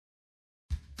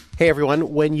Hey,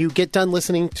 everyone. When you get done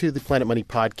listening to the Planet Money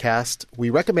podcast,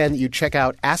 we recommend that you check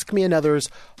out Ask Me Another's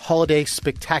Holiday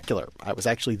Spectacular. I was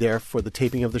actually there for the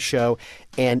taping of the show,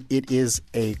 and it is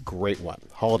a great one.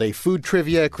 Holiday food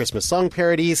trivia, Christmas song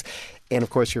parodies, and, of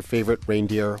course, your favorite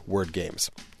reindeer word games.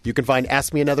 You can find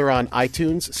Ask Me Another on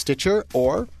iTunes, Stitcher,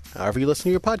 or however you listen to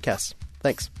your podcasts.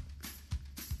 Thanks.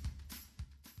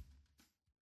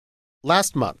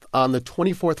 Last month, on the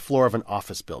 24th floor of an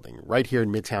office building right here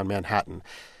in Midtown Manhattan,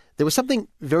 there was something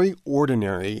very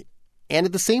ordinary and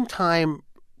at the same time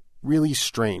really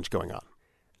strange going on.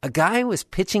 A guy was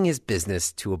pitching his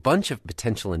business to a bunch of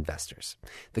potential investors.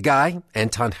 The guy,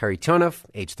 Anton Kharitonov,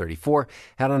 age 34,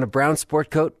 had on a brown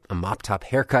sport coat, a mop-top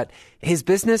haircut. His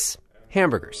business,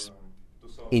 hamburgers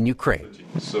in Ukraine.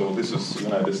 So this is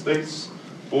United States,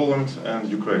 Poland, and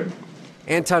Ukraine.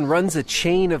 Anton runs a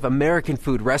chain of American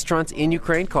food restaurants in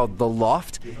Ukraine called The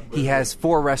Loft. He has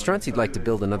 4 restaurants. He'd like to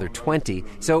build another 20.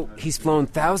 So he's flown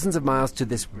thousands of miles to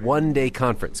this one-day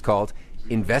conference called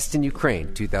Invest in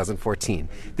Ukraine 2014.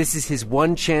 This is his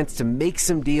one chance to make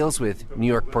some deals with New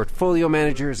York portfolio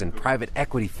managers and private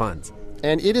equity funds.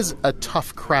 And it is a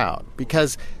tough crowd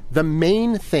because the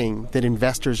main thing that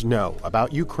investors know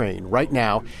about Ukraine right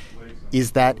now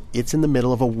is that it's in the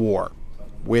middle of a war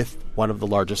with one of the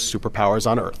largest superpowers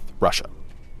on earth, Russia.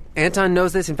 Anton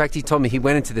knows this. In fact, he told me he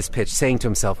went into this pitch saying to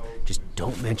himself, just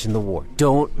don't mention the war.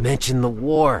 Don't mention the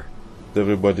war.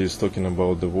 Everybody is talking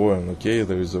about the war, and okay,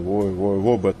 there is a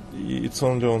war, but it's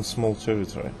only on small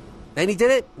territory. And he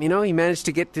did it. You know, he managed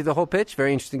to get through the whole pitch,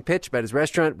 very interesting pitch about his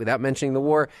restaurant without mentioning the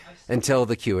war until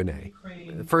the Q&A.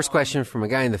 The first question from a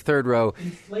guy in the third row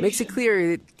makes it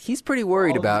clear that he's pretty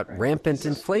worried about rampant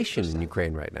inflation in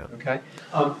Ukraine right now. Okay.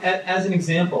 As an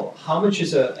example, how much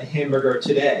is a hamburger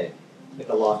today at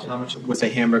the Loft? How much was a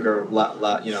hamburger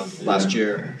last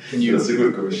year? That's a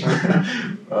good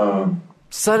question.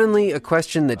 Suddenly, a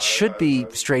question that should be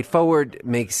straightforward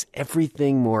makes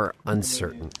everything more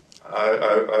uncertain.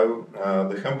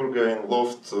 The hamburger in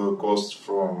Loft costs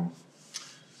from...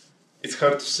 It's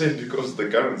hard to say because the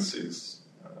currencies.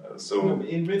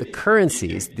 The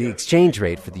currencies, the exchange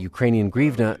rate for the Ukrainian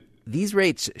hryvnia, these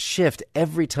rates shift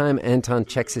every time Anton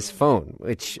checks his phone,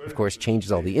 which, of course,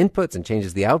 changes all the inputs and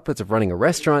changes the outputs of running a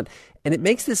restaurant. And it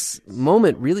makes this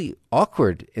moment really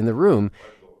awkward in the room.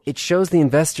 It shows the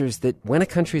investors that when a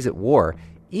country's at war,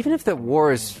 even if that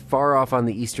war is far off on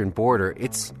the eastern border,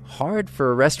 it's hard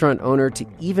for a restaurant owner to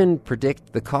even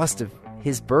predict the cost of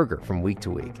his burger from week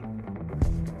to week.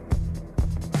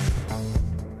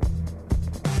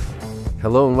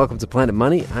 Hello and welcome to Planet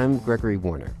Money. I'm Gregory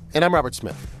Warner. And I'm Robert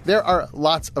Smith. There are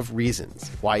lots of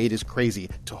reasons why it is crazy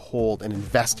to hold an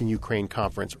Invest in Ukraine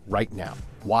conference right now,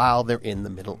 while they're in the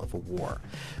middle of a war.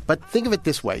 But think of it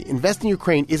this way. Invest in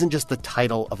Ukraine isn't just the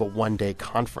title of a one-day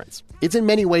conference. It's in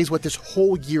many ways what this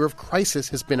whole year of crisis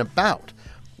has been about.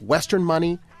 Western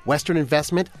money, Western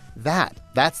investment,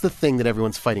 that's the thing that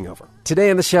everyone's fighting over. Today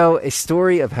on the show, a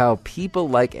story of how people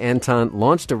like Anton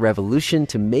launched a revolution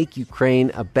to make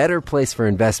Ukraine a better place for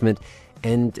investment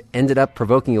and ended up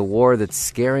provoking a war that's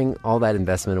scaring all that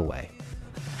investment away.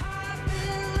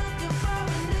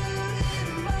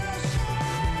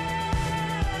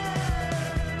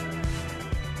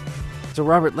 So,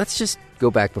 Robert, let's just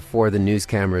go back before the news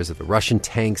cameras of the Russian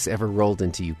tanks ever rolled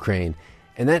into Ukraine.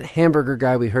 And that hamburger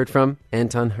guy we heard from,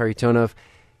 Anton Kharitonov,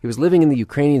 he was living in the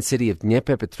Ukrainian city of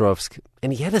Dnepropetrovsk,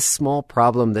 and he had a small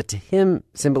problem that to him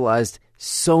symbolized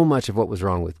so much of what was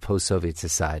wrong with post-Soviet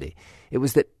society. It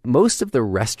was that most of the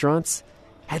restaurants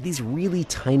had these really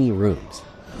tiny rooms.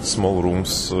 Small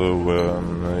rooms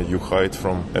where you hide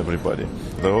from everybody.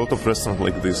 There are a lot of restaurants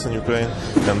like this in Ukraine,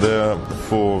 and they're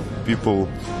for people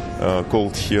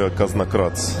called here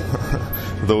kaznokrats,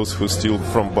 those who steal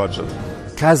from budget.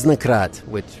 Kaznokrat,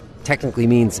 which technically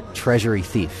means treasury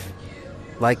thief.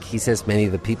 Like, he says, many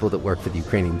of the people that work for the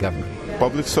Ukrainian government.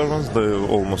 Public servants,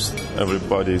 almost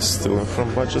everybody is stealing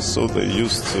from budget, so they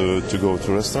used to go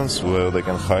to restaurants where they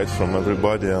can hide from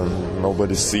everybody and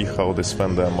nobody see how they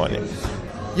spend their money.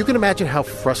 You can imagine how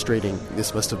frustrating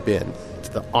this must have been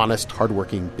to the honest,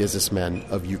 hardworking businessmen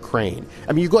of Ukraine.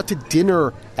 I mean, you go out to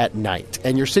dinner at night,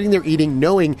 and you're sitting there eating,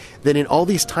 knowing that in all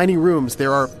these tiny rooms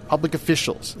there are public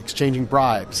officials exchanging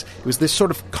bribes. It was this sort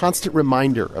of constant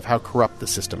reminder of how corrupt the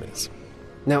system is.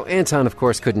 Now, Anton, of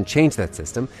course, couldn't change that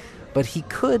system, but he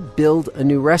could build a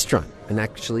new restaurant. And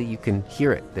actually, you can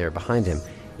hear it there behind him.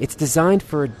 It's designed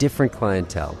for a different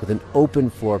clientele, with an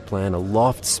open floor plan, a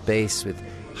loft space with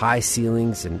high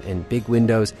ceilings and big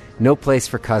windows, no place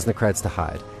for kaznokrats to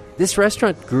hide. This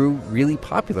restaurant grew really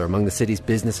popular among the city's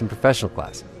business and professional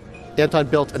class. Anton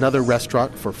built another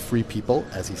restaurant for free people,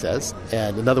 as he says,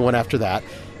 and another one after that.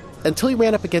 until he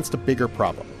ran up against a bigger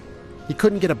problem. He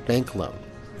couldn't get a bank loan.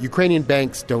 Ukrainian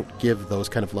banks don't give those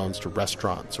kind of loans to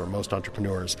restaurants or most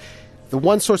entrepreneurs. The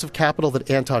one source of capital that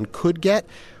Anton could get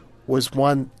was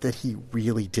one that he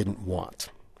really didn't want.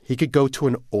 He could go to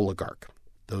an oligarch,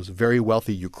 those very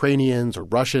wealthy Ukrainians or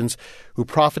Russians who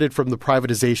profited from the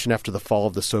privatization after the fall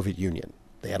of the Soviet Union.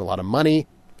 They had a lot of money,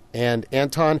 and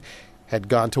Anton had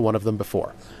gone to one of them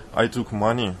before. I took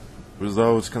money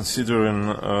without considering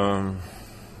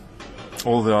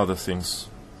all the other things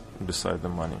beside the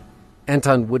money.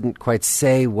 Anton wouldn't quite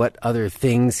say what other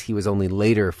things he was only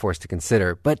later forced to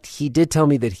consider, but he did tell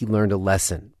me that he learned a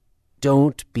lesson.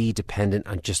 Don't be dependent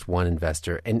on just one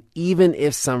investor. And even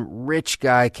if some rich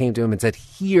guy came to him and said,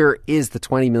 here is the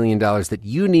 $20 million that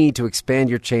you need to expand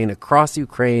your chain across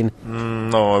Ukraine.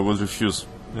 No, I would refuse.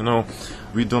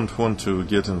 We don't want to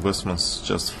get investments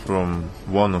just from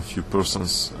one or few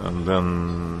persons and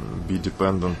then be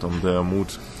dependent on their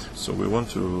mood. So we want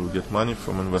to get money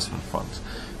from investment funds.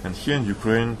 And here in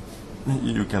Ukraine,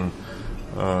 you can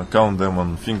count them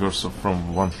on fingers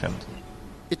from one hand.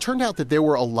 It turned out that there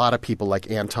were a lot of people like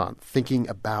Anton thinking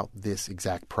about this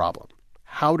exact problem,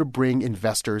 how to bring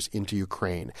investors into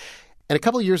Ukraine. And a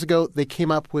couple of years ago, they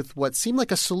came up with what seemed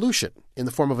like a solution in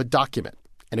the form of a document,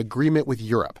 an agreement with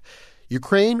Europe.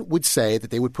 Ukraine would say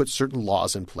that they would put certain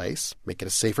laws in place, make it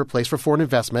a safer place for foreign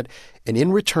investment, and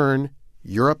in return,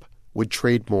 Europe would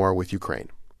trade more with Ukraine.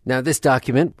 Now, this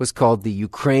document was called the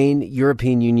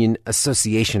Ukraine-European Union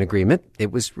Association Agreement.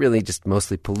 It was really just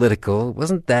mostly political. It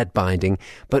wasn't that binding.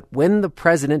 But when the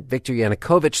president, Viktor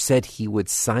Yanukovych, said he would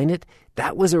sign it,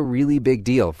 that was a really big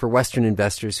deal for Western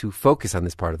investors who focus on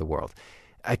this part of the world.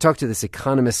 I talked to this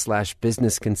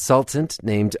economist/business consultant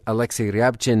named Alexei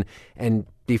Ryabchin, and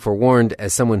be forewarned,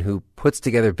 as someone who puts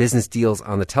together business deals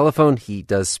on the telephone, he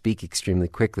does speak extremely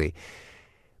quickly.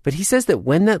 But he says that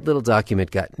when that little document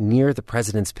got near the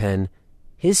president's pen,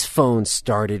 his phone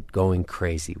started going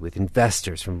crazy with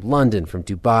investors from London, from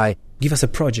Dubai. Give us a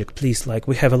project, please.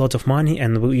 We have a lot of money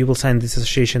and you will sign this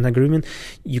association agreement.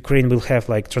 Ukraine will have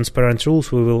transparent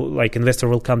rules. We will, investor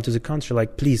will come to the country.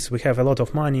 Please, we have a lot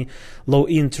of money, low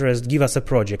interest, give us a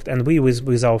project. And we,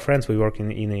 with our friends, we work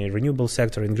in a renewable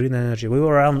sector, in green energy. We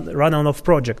were run out of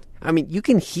project. I mean, you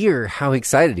can hear how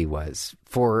excited he was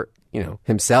for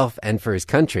himself and for his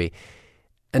country,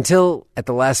 until at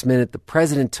the last minute, the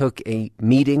president took a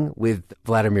meeting with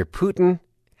Vladimir Putin,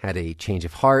 had a change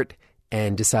of heart,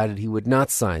 and decided he would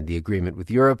not sign the agreement with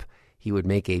Europe. He would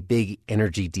make a big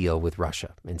energy deal with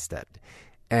Russia instead.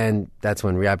 And that's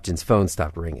when Ryabchin's phone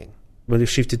stopped ringing. When we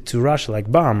shifted to Russia,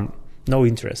 bam, no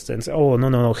interest. And say,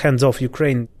 no, hands off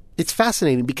Ukraine. It's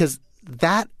fascinating because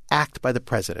that act by the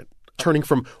president, turning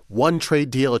from one trade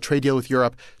deal, a trade deal with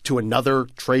Europe, to another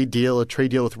trade deal, a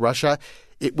trade deal with Russia,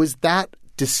 it was that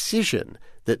decision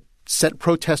that sent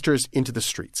protesters into the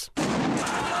streets.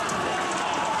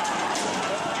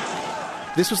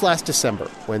 This was last December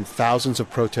when thousands of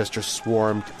protesters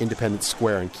swarmed Independence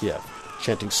Square in Kiev,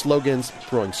 chanting slogans,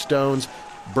 throwing stones,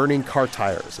 burning car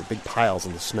tires in big piles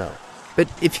in the snow. But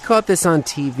if you caught this on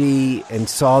TV and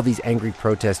saw these angry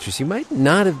protesters, you might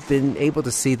not have been able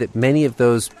to see that many of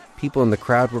those people in the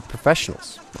crowd were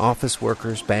professionals, office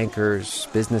workers, bankers,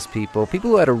 business people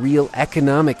who had a real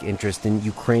economic interest in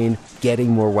Ukraine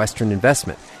getting more Western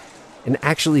investment. And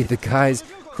actually, the guys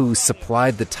who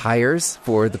supplied the tires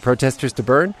for the protesters to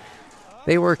burn,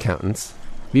 they were accountants.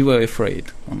 We were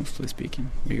afraid, honestly speaking,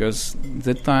 because at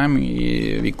that time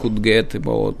we could get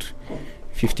about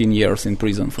 15 years in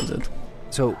prison for that.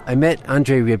 So I met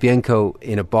Andrei Ryabenko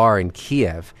in a bar in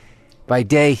Kiev. By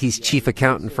day, he's chief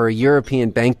accountant for a European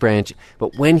bank branch,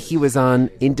 but when he was on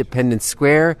Independence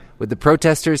Square with the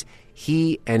protesters,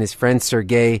 he and his friend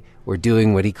Sergei were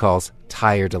doing what he calls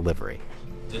tire delivery.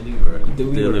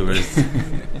 Delivery.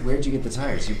 Where'd you get the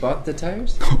tires? You bought the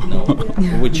tires? No,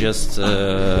 we just.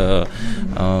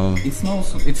 It's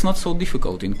not so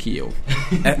difficult in Kiev,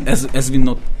 as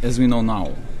we know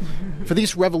now. For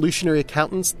these revolutionary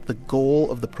accountants, the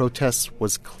goal of the protests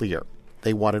was clear.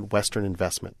 They wanted Western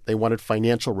investment. They wanted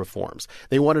financial reforms.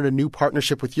 They wanted a new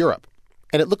partnership with Europe.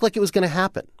 And it looked like it was going to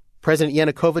happen. President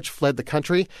Yanukovych fled the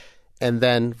country, and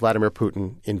then Vladimir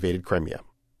Putin invaded Crimea.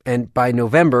 And by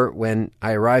November, when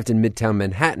I arrived in Midtown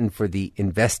Manhattan for the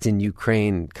Invest in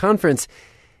Ukraine conference,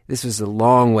 this was a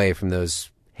long way from those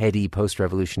heady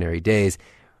post-revolutionary days.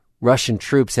 Russian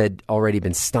troops had already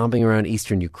been stomping around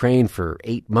eastern Ukraine for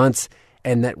 8 months,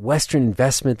 and that Western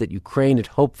investment that Ukraine had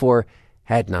hoped for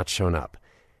had not shown up.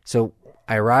 So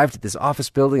I arrived at this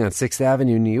office building on 6th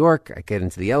Avenue in New York. I get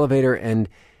into the elevator, and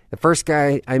the first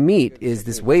guy I meet is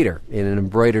this waiter in an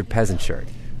embroidered peasant shirt.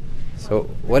 So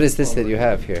what is this that you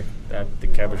have here? The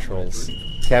cabbage rolls.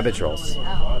 Cabbage rolls.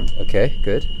 Okay,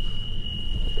 good.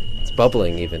 It's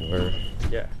bubbling even.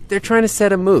 Yeah. They're trying to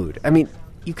set a mood. I mean,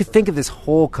 you could think of this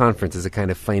whole conference as a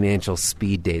kind of financial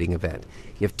speed dating event.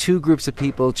 You have two groups of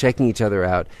people checking each other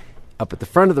out. Up at the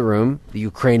front of the room, the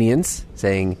Ukrainians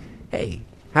saying, hey,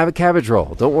 have a cabbage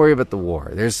roll. Don't worry about the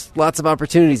war. There's lots of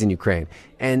opportunities in Ukraine.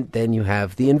 And then you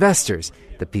have the investors,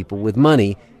 the people with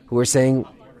money, who are saying,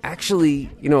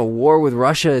 actually, a war with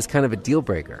Russia is kind of a deal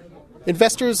breaker.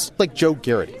 Investors like Joe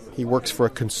Garrity. He works for a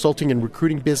consulting and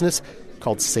recruiting business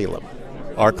called Salem.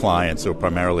 Our clients, who are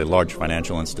primarily large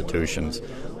financial institutions,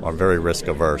 are very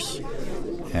risk-averse.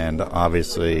 And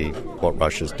obviously, what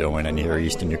Russia's doing in here,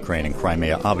 eastern Ukraine and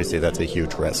Crimea, obviously that's a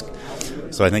huge risk.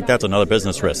 So I think that's another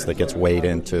business risk that gets weighed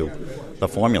into the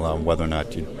formula on whether or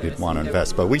not you'd want to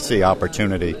invest. But we see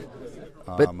opportunity.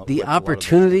 But the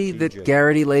opportunity that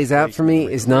Garrity lays out for me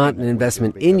is not an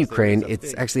investment in Ukraine.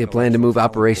 It's actually a plan to move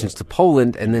operations to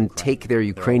Poland and then take their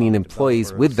Ukrainian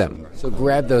employees with them. So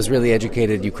grab those really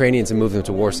educated Ukrainians and move them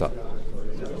to Warsaw.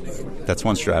 That's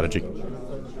one strategy.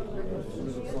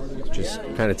 Just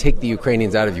kind of take the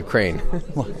Ukrainians out of Ukraine.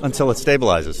 Well, until it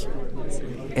stabilizes.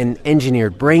 An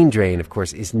engineered brain drain, of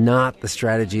course, is not the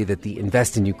strategy that the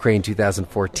Invest in Ukraine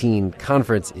 2014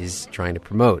 conference is trying to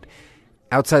promote.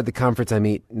 Outside the conference, I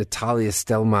meet Natalia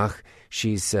Stelmach.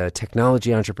 She's a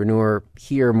technology entrepreneur,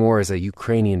 here more as a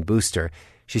Ukrainian booster.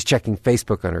 She's checking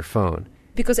Facebook on her phone.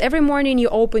 Because every morning you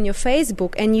open your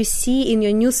Facebook and you see in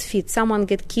your newsfeed someone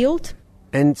get killed.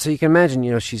 And so you can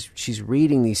imagine, she's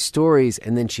reading these stories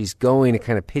and then she's going to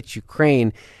kind of pitch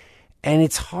Ukraine. And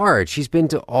it's hard. She's been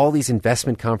to all these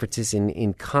investment conferences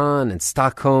in Cannes and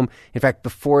Stockholm. In fact,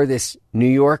 before this New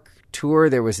York tour,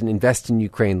 there was an Invest in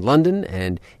Ukraine London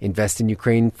and Invest in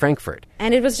Ukraine Frankfurt.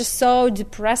 And it was just so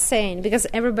depressing because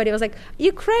everybody was like,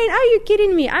 Ukraine, are you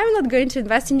kidding me? I'm not going to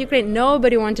invest in Ukraine.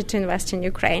 Nobody wanted to invest in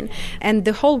Ukraine. And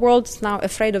the whole world is now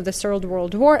afraid of the Third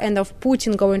World War and of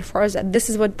Putin going further. This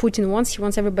is what Putin wants. He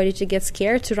wants everybody to get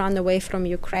scared, to run away from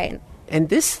Ukraine. And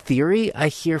this theory I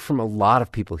hear from a lot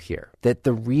of people here, that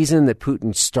the reason that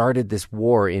Putin started this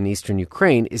war in eastern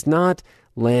Ukraine is not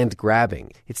land grabbing.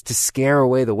 It's to scare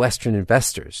away the Western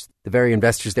investors, the very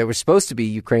investors that were supposed to be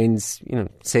Ukraine's,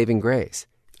 saving grace.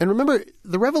 And remember,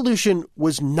 the revolution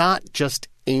was not just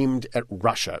aimed at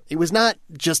Russia. It was not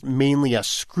just mainly a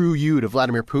screw you to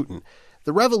Vladimir Putin.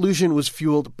 The revolution was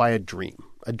fueled by a dream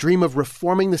of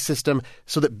reforming the system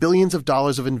so that billions of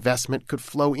dollars of investment could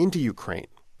flow into Ukraine,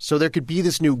 so there could be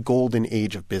this new golden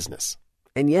age of business.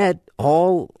 And yet,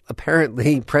 all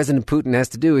apparently President Putin has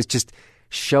to do is just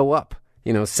show up,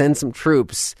 send some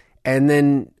troops, and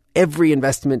then every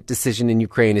investment decision in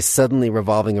Ukraine is suddenly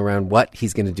revolving around what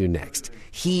he's going to do next.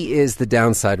 He is the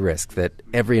downside risk that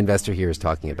every investor here is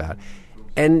talking about.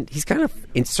 And he's kind of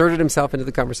inserted himself into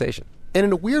the conversation. And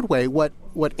in a weird way, what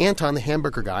Anton, the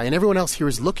hamburger guy, and everyone else here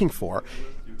is looking for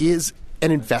is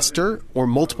an investor or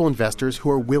multiple investors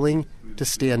who are willing to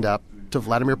stand up to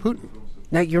Vladimir Putin.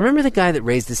 Now, you remember the guy that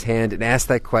raised his hand and asked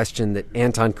that question that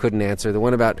Anton couldn't answer, the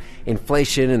one about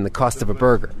inflation and the cost of a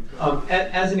burger?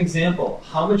 As an example,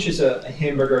 how much is a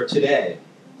hamburger today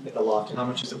at the Loft? How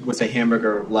much was a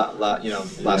hamburger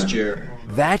last year?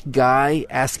 That guy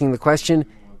asking the question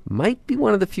might be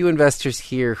one of the few investors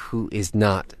here who is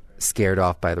not scared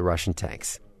off by the Russian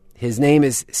tanks. His name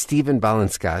is Steven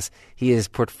Balinskas. He is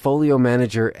portfolio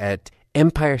manager at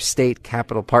Empire State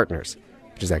Capital Partners,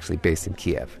 which is actually based in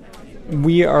Kiev.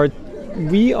 We are.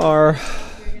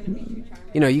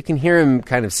 You can hear him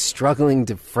kind of struggling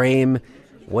to frame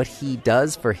what he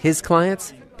does for his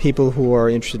clients. People who are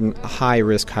interested in high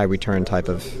risk, high return type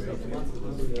of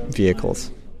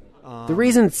vehicles. The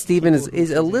reason Steven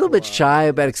is a little bit shy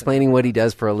about explaining what he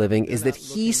does for a living is that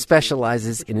he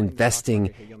specializes in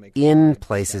investing in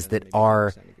places that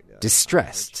are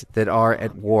distressed, that are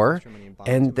at war,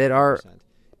 and that are,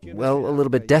 a little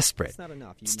bit desperate.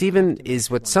 Steven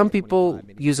is what some people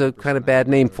use a kind of bad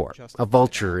name for, a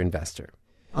vulture investor.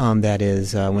 That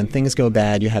is, when things go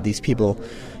bad, you have these people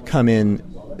come in,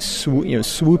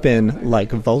 swoop in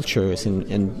like vultures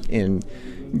and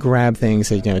grab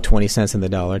things at 20 cents in the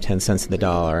dollar, 10 cents in the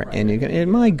dollar,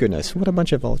 and my goodness, what a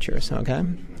bunch of vultures, okay?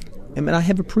 And I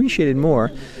have appreciated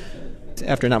more,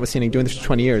 after notwithstanding doing this for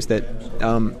 20 years, that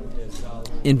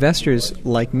investors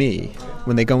like me,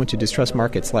 when they go into distressed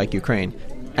markets like Ukraine,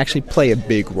 actually play a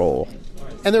big role.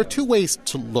 And there are two ways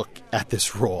to look at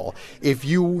this role. If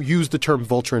you use the term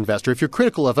vulture investor, if you're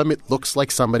critical of him, it looks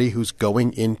like somebody who's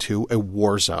going into a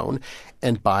war zone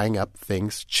and buying up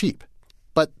things cheap.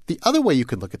 But the other way you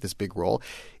could look at this big role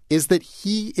is that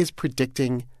he is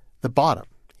predicting the bottom.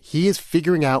 He is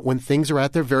figuring out when things are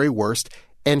at their very worst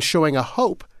and showing a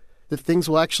hope that things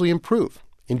will actually improve,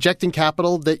 injecting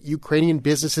capital that Ukrainian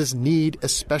businesses need,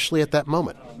 especially at that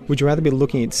moment. Would you rather be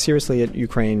looking seriously at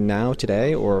Ukraine now,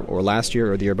 today, or last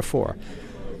year or the year before?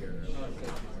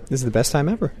 This is the best time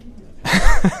ever.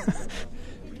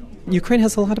 Ukraine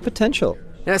has a lot of potential.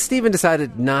 Now, Stephen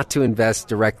decided not to invest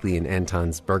directly in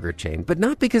Anton's burger chain, but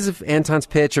not because of Anton's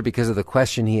pitch or because of the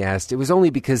question he asked. It was only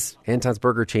because Anton's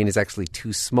burger chain is actually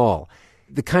too small.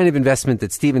 The kind of investment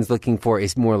that Stephen's looking for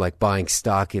is more like buying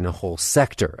stock in a whole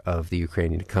sector of the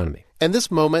Ukrainian economy. And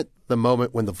this moment, the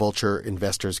moment when the vulture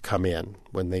investors come in,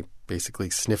 when they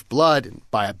basically sniff blood and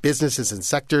buy up businesses and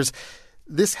sectors,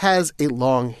 this has a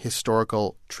long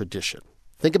historical tradition.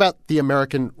 Think about the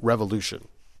American Revolution.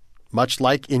 Much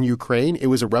like in Ukraine, it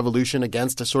was a revolution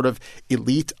against a sort of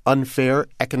elite, unfair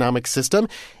economic system.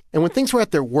 And when things were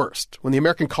at their worst, when the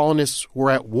American colonists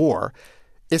were at war,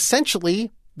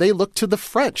 essentially they looked to the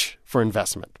French for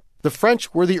investment. The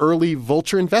French were the early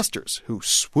vulture investors who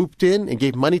swooped in and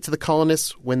gave money to the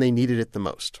colonists when they needed it the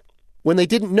most, when they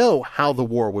didn't know how the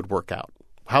war would work out,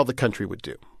 how the country would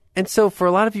do. And so for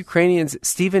a lot of Ukrainians,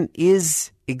 Stephen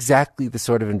is exactly the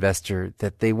sort of investor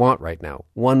that they want right now,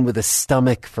 one with a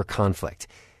stomach for conflict.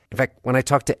 In fact, when I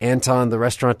talked to Anton, the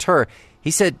restaurateur,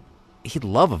 he said he'd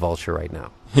love a vulture right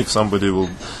now. If somebody will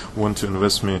want to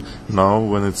invest me now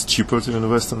when it's cheaper to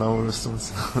invest in our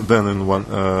restaurants than in 1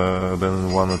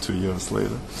 or 2 years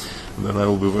later, then I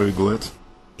will be very glad.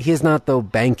 He is not, though,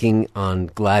 banking on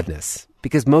gladness,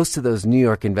 because most of those New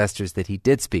York investors that he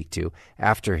did speak to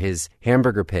after his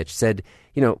hamburger pitch said,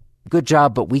 good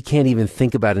job, but we can't even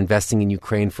think about investing in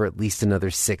Ukraine for at least another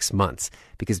 6 months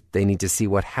because they need to see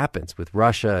what happens with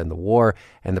Russia and the war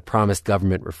and the promised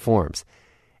government reforms.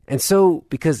 And so,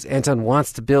 because Anton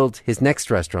wants to build his next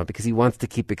restaurant, because he wants to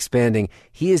keep expanding,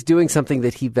 he is doing something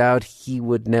that he vowed he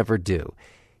would never do.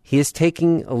 He is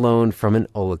taking a loan from an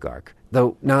oligarch,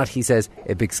 though not, he says,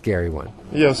 a big scary one.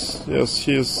 Yes,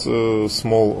 he is a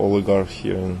small oligarch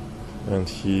here, and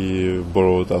he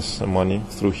borrowed us money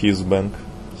through his bank.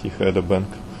 He had a bank.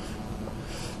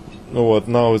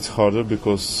 Now it's harder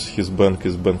because his bank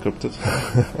is bankrupted.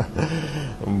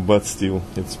 But still,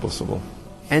 it's possible.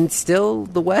 And still,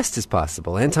 the West is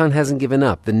possible. Anton hasn't given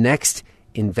up. The next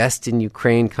Invest in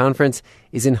Ukraine conference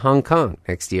is in Hong Kong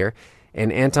next year,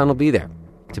 and Anton will be there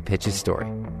to pitch his story.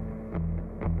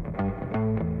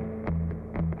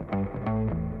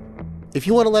 If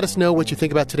you want to let us know what you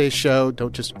think about today's show,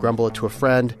 don't just grumble it to a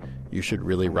friend. You should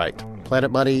really write.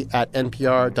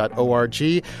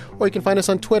 planetmoney@npr.org, or you can find us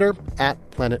on Twitter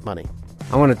 @planetmoney.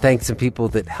 I want to thank some people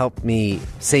that helped me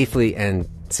safely and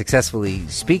successfully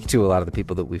speak to a lot of the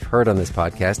people that we've heard on this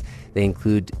podcast. They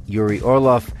include Yuri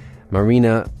Orlov,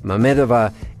 Marina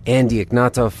Mamedova, Andy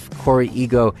Ignatov, Corey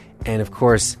Ego, and of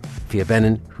course, Fia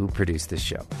Benin, who produced this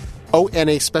show. Oh, and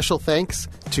a special thanks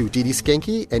to Didi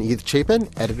Skanke and Edith Chapin,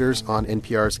 editors on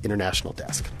NPR's International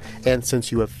Desk. And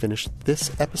since you have finished this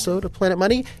episode of Planet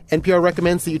Money, NPR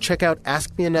recommends that you check out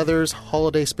Ask Me Another's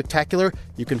Holiday Spectacular.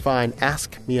 You can find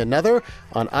Ask Me Another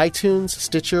on iTunes,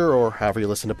 Stitcher, or however you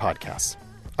listen to podcasts.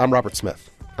 I'm Robert Smith.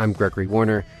 I'm Gregory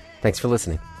Warner. Thanks for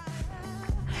listening.